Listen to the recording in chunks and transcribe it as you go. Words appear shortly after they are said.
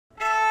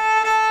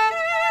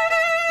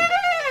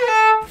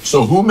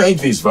So who made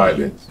these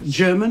violins?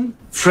 German,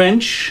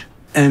 French,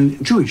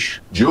 and Jewish.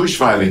 Jewish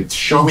violin.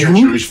 Show me a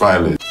Jewish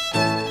violin.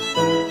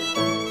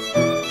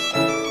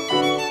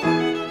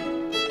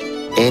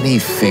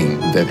 Anything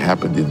that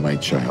happened in my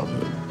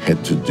childhood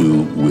had to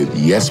do with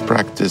yes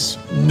practice,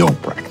 no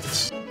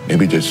practice.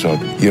 Maybe just thought,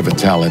 you have a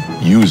talent,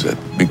 use it,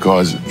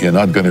 because you're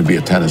not going to be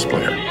a tennis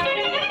player.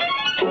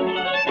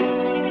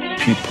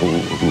 People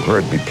who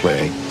heard me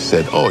play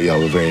said, oh, yeah,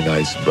 we're very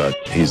nice, but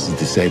he's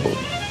disabled.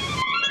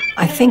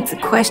 I think the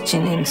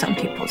question in some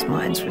people's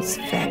minds was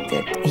the fact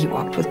that he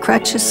walked with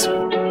crutches.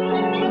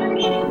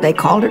 They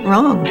called it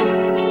wrong.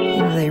 You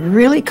know, they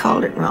really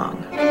called it wrong.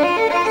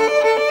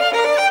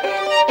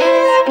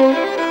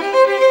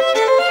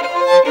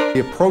 He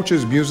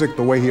approaches music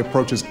the way he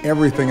approaches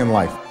everything in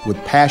life, with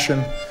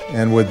passion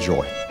and with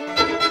joy.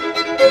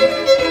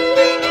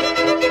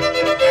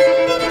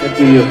 Get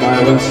to your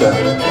violin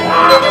sound.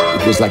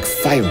 It was like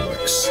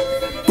fireworks.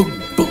 Boom,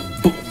 boom,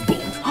 boom,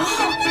 boom.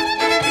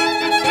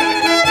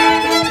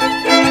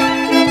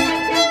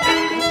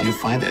 Do you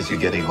find as you're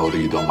getting older,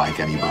 you don't like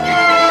anybody?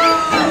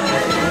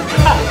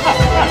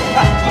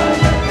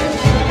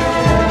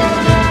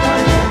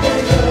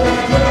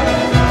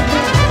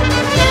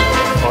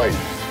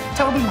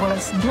 Toby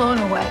was blown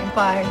away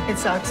by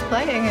Itzhak's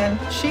playing, and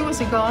she was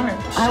a goner.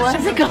 I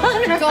was a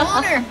goner.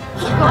 Goner.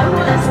 I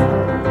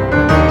was.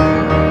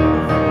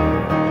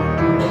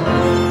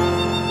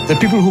 The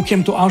people who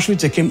came to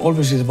Auschwitz, they came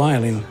always with a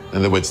violin. In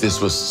other words, this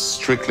was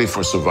strictly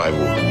for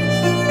survival.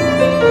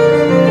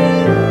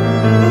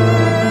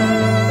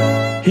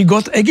 He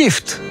got a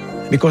gift,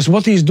 because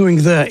what he's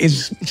doing there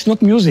it's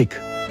not music.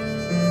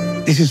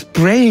 This is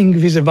praying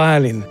with a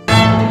violin.